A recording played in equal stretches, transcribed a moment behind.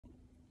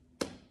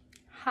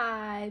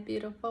Hi,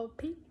 beautiful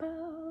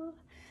people.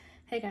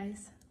 Hey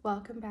guys,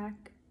 welcome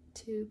back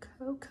to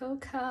Coco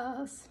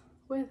Cast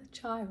with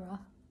Jireh.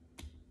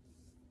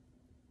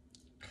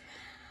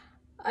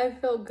 I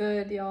feel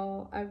good,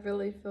 y'all. I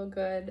really feel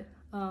good.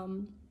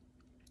 I'm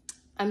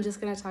just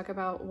gonna talk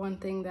about one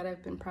thing that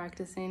I've been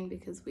practicing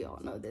because we all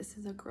know this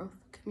is a growth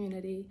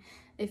community.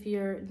 If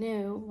you're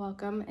new,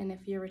 welcome, and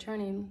if you're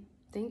returning,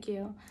 thank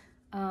you.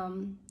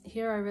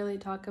 Here I really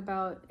talk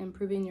about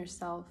improving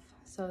yourself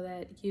so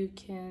that you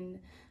can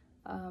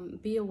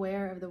be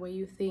aware of the way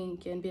you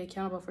think and be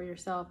accountable for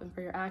yourself and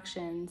for your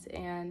actions,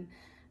 and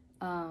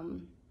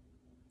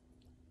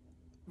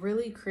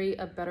really create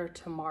a better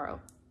tomorrow.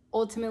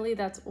 Ultimately,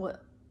 that's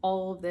what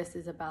all of this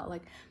is about.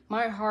 Like,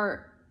 my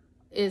heart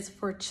is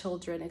for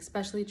children,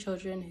 especially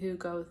children who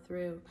go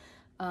through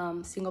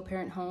single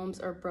parent homes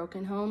or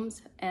broken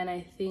homes. And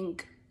I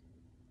think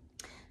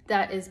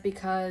that is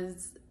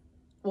because,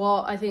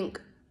 I think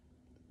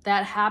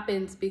that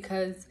happens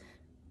because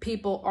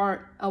people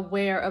aren't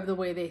aware of the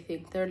way they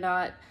think. They're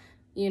not,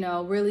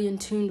 really in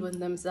tune with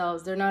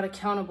themselves. They're not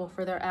accountable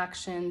for their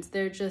actions.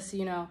 They're just,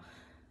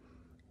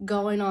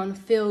 going on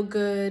feel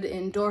good,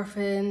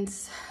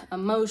 endorphins,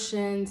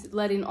 emotions,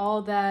 letting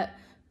all that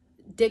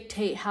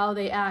dictate how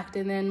they act.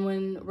 And then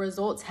when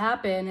results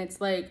happen, it's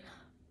like,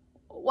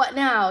 what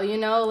now?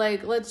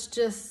 Like, let's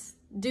just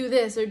do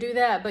this or do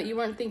that. But you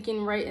weren't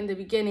thinking right in the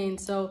beginning.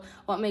 So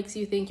what makes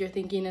you think your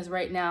thinking is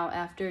right now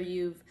after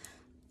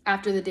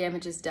the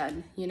damage is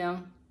done,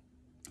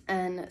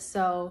 And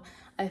so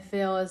I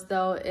feel as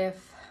though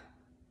if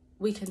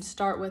we can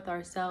start with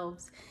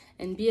ourselves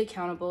and be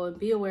accountable and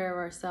be aware of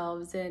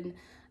ourselves and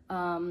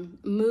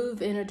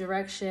move in a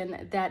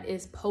direction that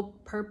is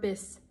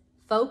purpose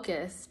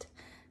focused,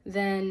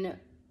 then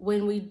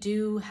when we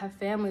do have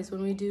families,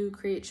 when we do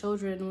create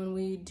children, when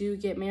we do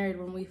get married,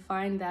 when we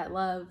find that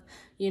love,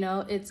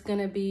 it's going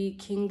to be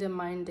kingdom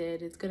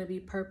minded. It's going to be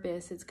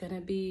purpose. It's going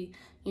to be,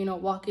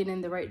 walking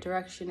in the right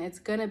direction. It's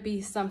going to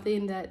be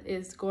something that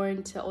is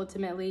going to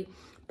ultimately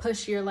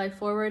push your life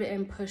forward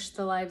and push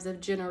the lives of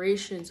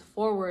generations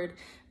forward,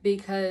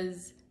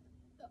 because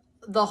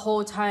the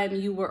whole time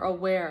you were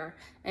aware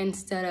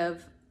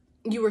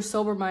you were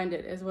sober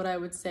minded is what I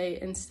would say,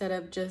 instead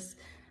of just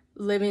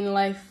living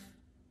life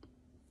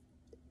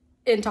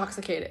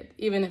intoxicated,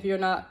 even if you're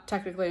not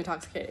technically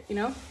intoxicated,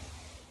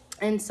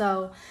 And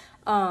so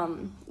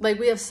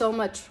we have so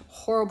much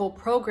horrible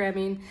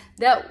programming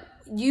that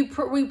we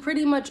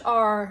pretty much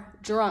are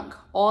drunk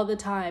all the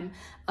time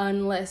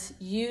unless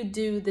you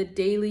do the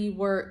daily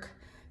work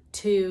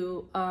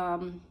to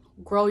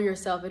grow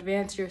yourself,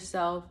 advance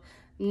yourself,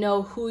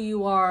 know who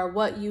you are,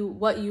 what you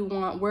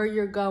want, where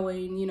you're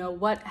going,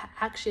 what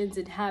actions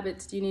and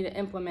habits do you need to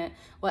implement,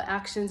 what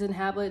actions and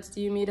habits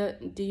do you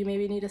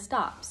maybe need to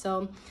stop.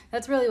 So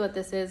that's really what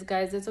this is,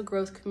 guys. It's a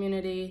growth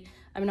community.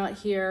 I'm not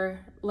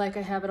here like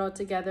I have it all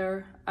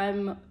together.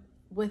 I'm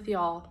with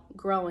y'all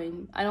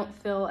growing. I don't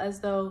feel as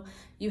though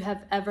you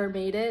have ever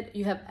made it,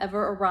 you have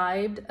ever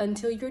arrived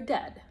until you're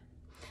dead.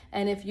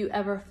 And if you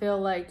ever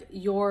feel like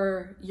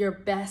you're your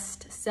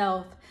best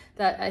self,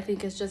 that I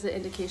think is just an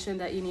indication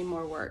that you need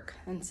more work.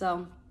 And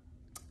so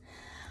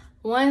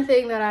one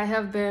thing that I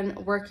have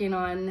been working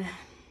on,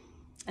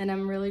 and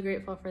I'm really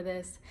grateful for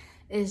this,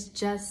 is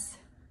just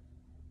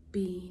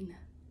being.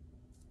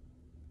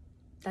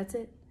 That's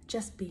it,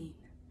 just being,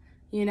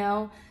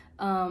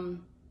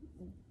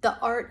 the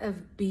art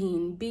of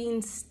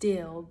being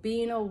still,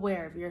 being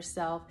aware of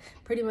yourself,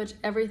 pretty much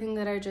everything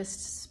that I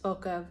just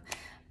spoke of.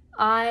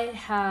 I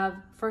have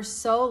for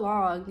so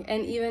long,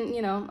 and even,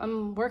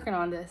 I'm working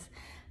on this,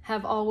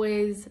 have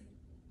always,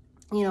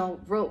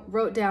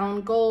 wrote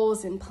down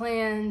goals and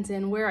plans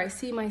and where I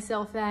see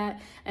myself at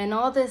and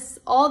all this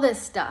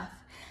stuff.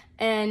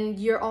 And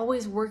you're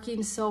always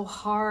working so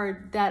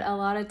hard that a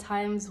lot of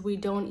times we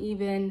don't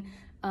even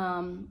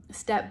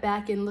step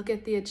back and look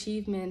at the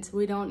achievements.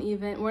 We're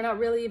not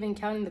really even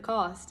counting the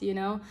cost,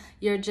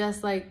 You're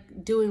just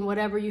like doing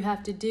whatever you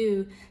have to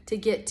do to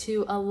get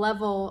to a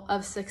level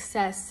of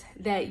success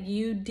that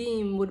you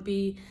deem would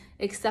be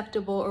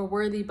acceptable or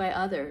worthy by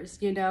others,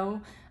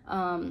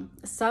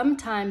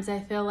 Sometimes I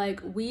feel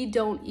like we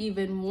don't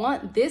even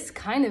want this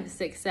kind of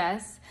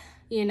success,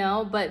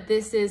 but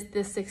this is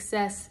the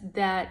success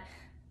that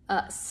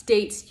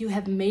states you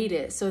have made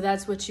it. So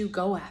that's what you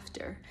go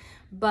after.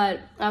 But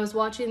I was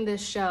watching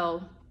this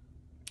show,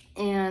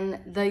 and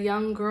the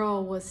young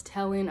girl was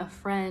telling a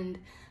friend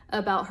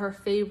about her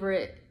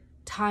favorite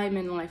time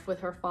in life with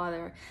her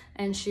father.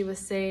 And she was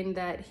saying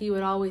that he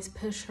would always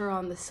push her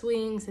on the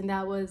swings, and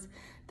that was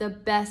the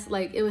best,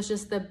 it was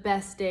just the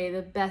best day,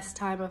 the best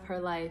time of her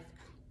life.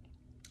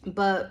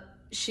 But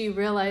she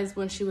realized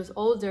when she was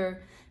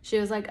older, she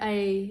was like,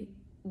 I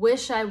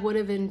wish I would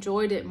have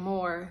enjoyed it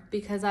more,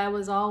 because I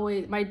was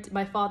always,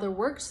 my father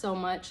worked so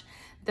much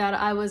that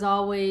I was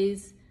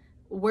always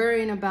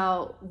worrying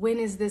about when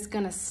is this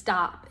gonna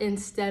stop,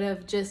 instead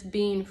of just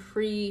being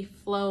free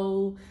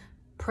flow,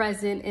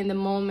 present in the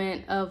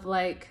moment of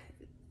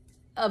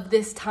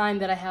this time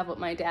that I have with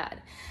my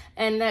dad.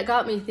 And that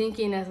got me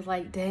thinking as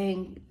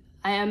dang,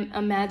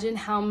 imagine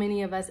how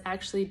many of us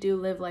actually do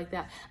live like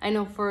that. I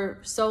know for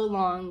so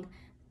long,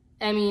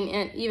 I mean,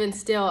 and even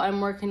still,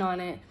 I'm working on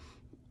it.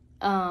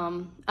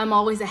 I'm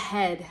always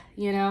ahead,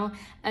 you know?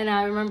 And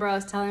I remember I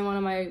was telling one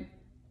of my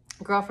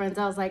girlfriends,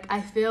 I was like,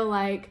 I feel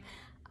like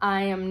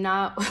I am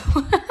not,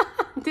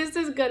 this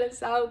is gonna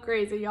sound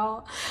crazy,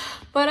 y'all.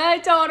 But I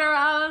told her,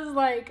 I was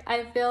like,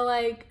 I feel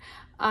like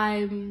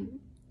I'm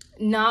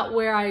not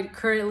where I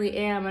currently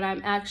am, and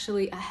I'm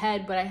actually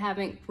ahead, but I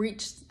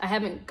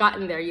haven't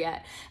gotten there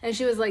yet. And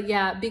she was like,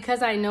 yeah,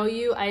 because I know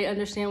you, I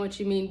understand what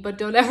you mean, but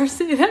don't ever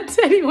say that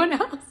to anyone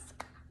else.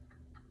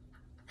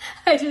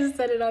 I just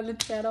said it on the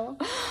channel.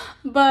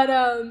 But,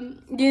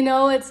 you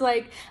know, it's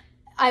like,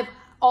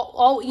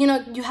 you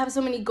know, you have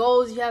so many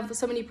goals, you have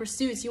so many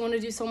pursuits, you want to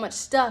do so much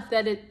stuff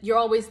that you're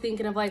always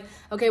thinking of like,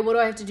 okay, what do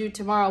I have to do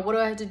tomorrow? What do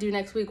I have to do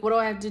next week? What do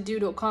I have to do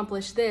to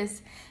accomplish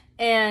this?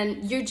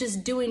 And you're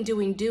just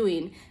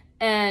doing.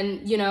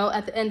 And, you know,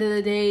 at the end of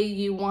the day,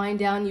 you wind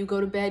down, you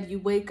go to bed, you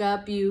wake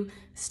up, you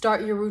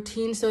start your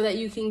routine so that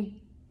you can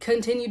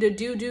continue to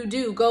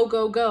do,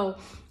 go.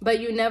 But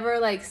you never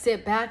like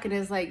sit back and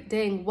is like,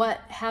 dang, what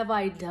have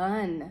I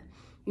done?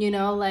 You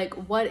know, like,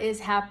 what is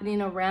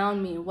happening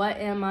around me? What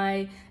am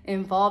I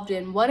involved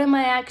in? What am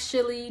I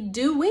actually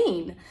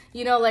doing?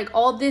 You know, like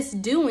all this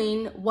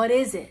doing, what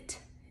is it?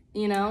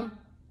 You know?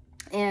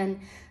 And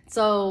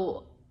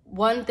so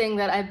one thing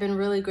that I've been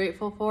really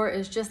grateful for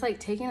is just like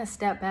taking a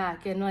step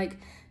back and like,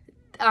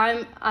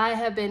 I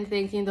have been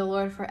thanking the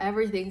Lord for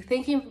everything.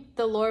 Thanking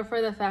the Lord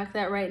for the fact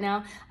that right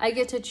now I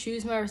get to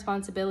choose my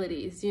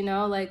responsibilities. You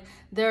know, like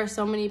there are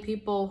so many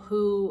people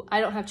who, I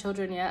don't have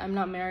children yet. I'm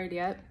not married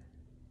yet.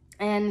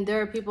 And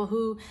there are people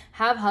who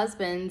have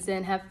husbands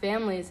and have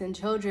families and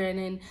children.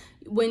 And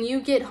when you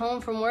get home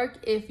from work,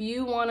 if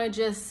you want to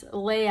just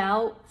lay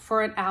out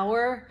for an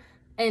hour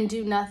and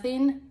do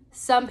nothing,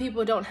 some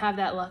people don't have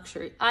that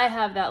luxury. I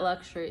have that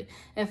luxury.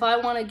 If I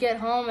want to get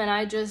home and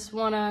I just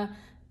want to,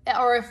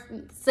 or if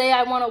say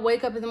I want to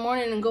wake up in the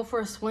morning and go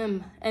for a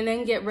swim and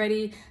then get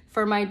ready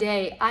for my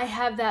day, I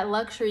have that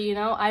luxury, you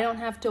know. I don't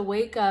have to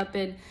wake up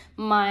and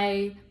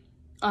my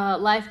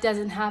life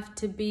doesn't have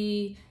to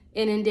be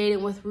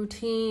inundated with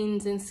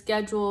routines and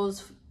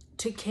schedules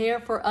to care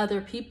for other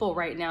people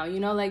right now.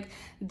 You know, like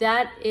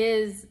that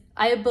is,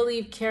 I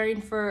believe caring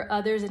for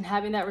others and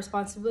having that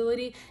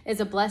responsibility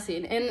is a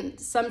blessing. And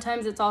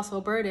sometimes it's also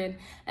a burden.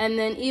 And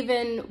then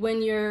even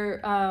when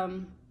you're,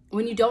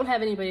 when you don't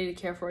have anybody to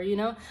care for, you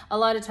know, a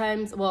lot of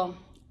times, well,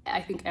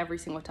 I think every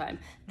single time,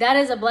 that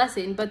is a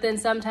blessing. But then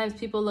sometimes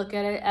people look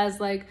at it as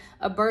like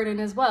a burden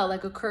as well,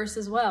 like a curse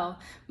as well.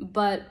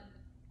 But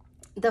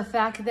the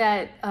fact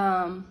that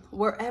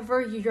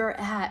wherever you're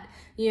at,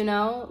 you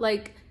know,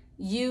 like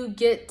you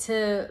get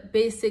to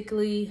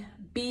basically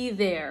be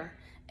there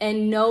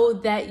and know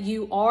that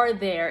you are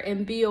there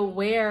and be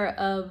aware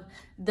of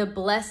the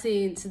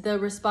blessings, the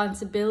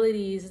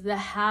responsibilities, the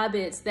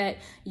habits that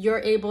you're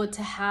able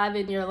to have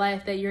in your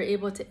life, that you're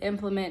able to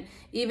implement.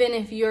 Even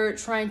if you're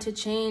trying to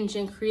change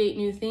and create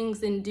new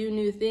things and do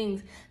new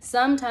things,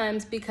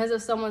 sometimes because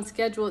of someone's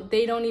schedule,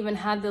 they don't even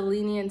have the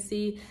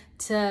leniency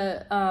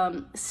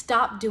to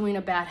stop doing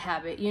a bad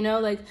habit. You know,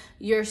 like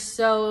you're just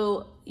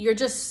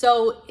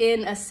so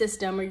in a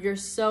system, or you're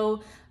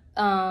so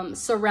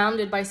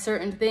surrounded by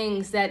certain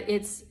things that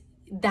it's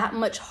that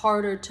much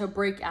harder to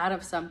break out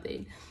of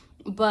something.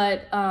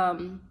 But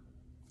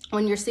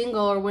when you're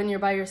single, or when you're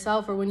by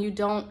yourself, or when you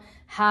don't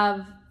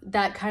have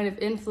that kind of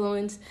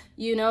influence,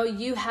 you know,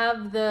 you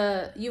have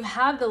the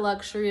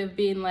luxury of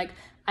being like,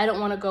 I don't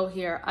want to go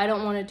here, I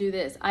don't want to do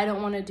this, I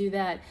don't want to do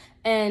that,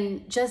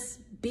 and just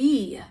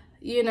be,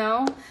 you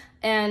know.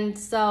 And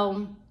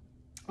so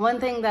one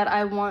thing that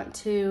I want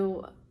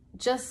to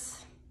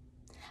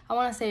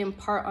say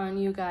impart on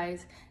you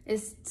guys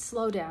is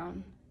slow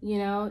down, you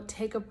know,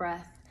 take a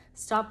breath,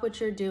 stop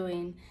what you're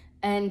doing,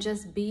 and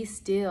just be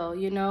still,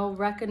 you know.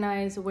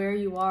 Recognize where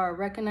you are,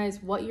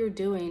 recognize what you're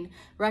doing,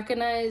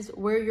 recognize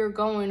where you're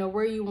going or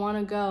where you want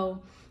to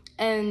go.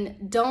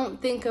 And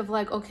don't think of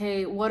like,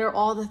 okay, what are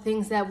all the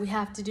things that we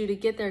have to do to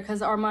get there?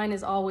 Because our mind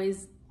is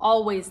always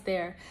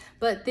there.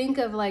 But think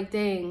of like,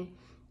 dang,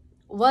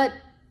 what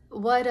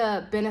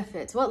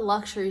benefits, what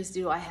luxuries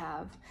do I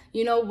have?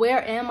 You know,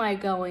 where am I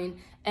going?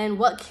 And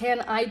what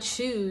can I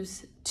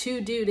choose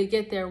to do to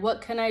get there?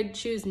 What can I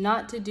choose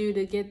not to do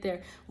to get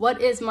there? What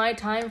is my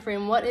time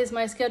frame? What is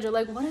my schedule?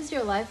 Like, what does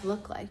your life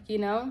look like, you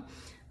know?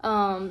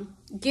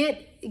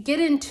 Get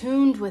in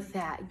tuned with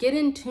that. Get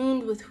in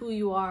tuned with who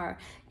you are.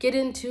 Get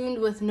in tuned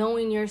with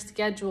knowing your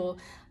schedule,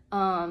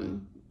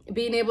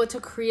 being able to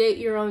create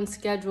your own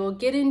schedule.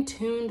 Get in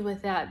tuned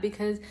with that,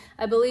 because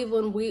I believe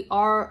when we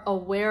are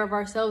aware of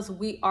ourselves,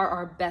 we are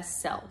our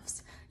best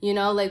selves. You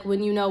know, like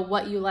when you know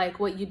what you like,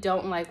 what you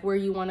don't like, where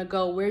you want to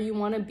go, where you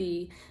want to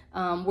be,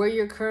 what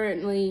you're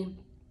currently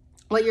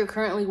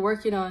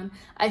working on,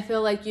 I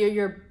feel like you're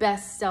your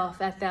best self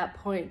at that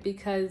point,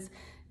 because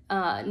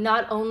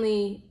not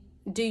only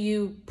do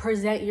you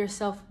present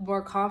yourself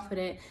more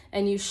confident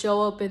and you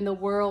show up in the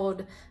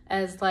world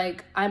as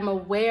like, I'm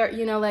aware,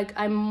 you know, like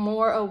I'm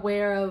more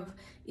aware of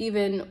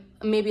even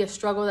maybe a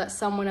struggle that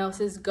someone else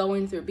is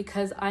going through,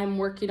 because I'm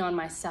working on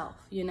myself,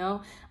 you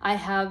know? I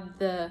have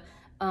the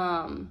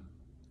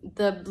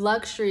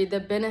luxury, the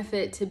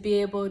benefit to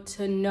be able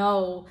to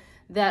know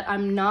that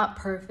I'm not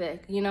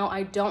perfect. You know,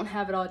 I don't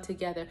have it all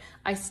together.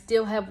 I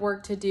still have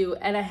work to do,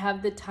 and I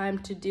have the time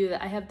to do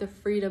that. I have the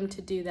freedom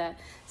to do that.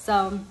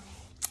 So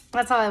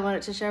that's all I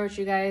wanted to share with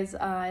you guys.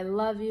 I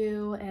love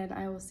you, and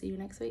I will see you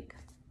next week.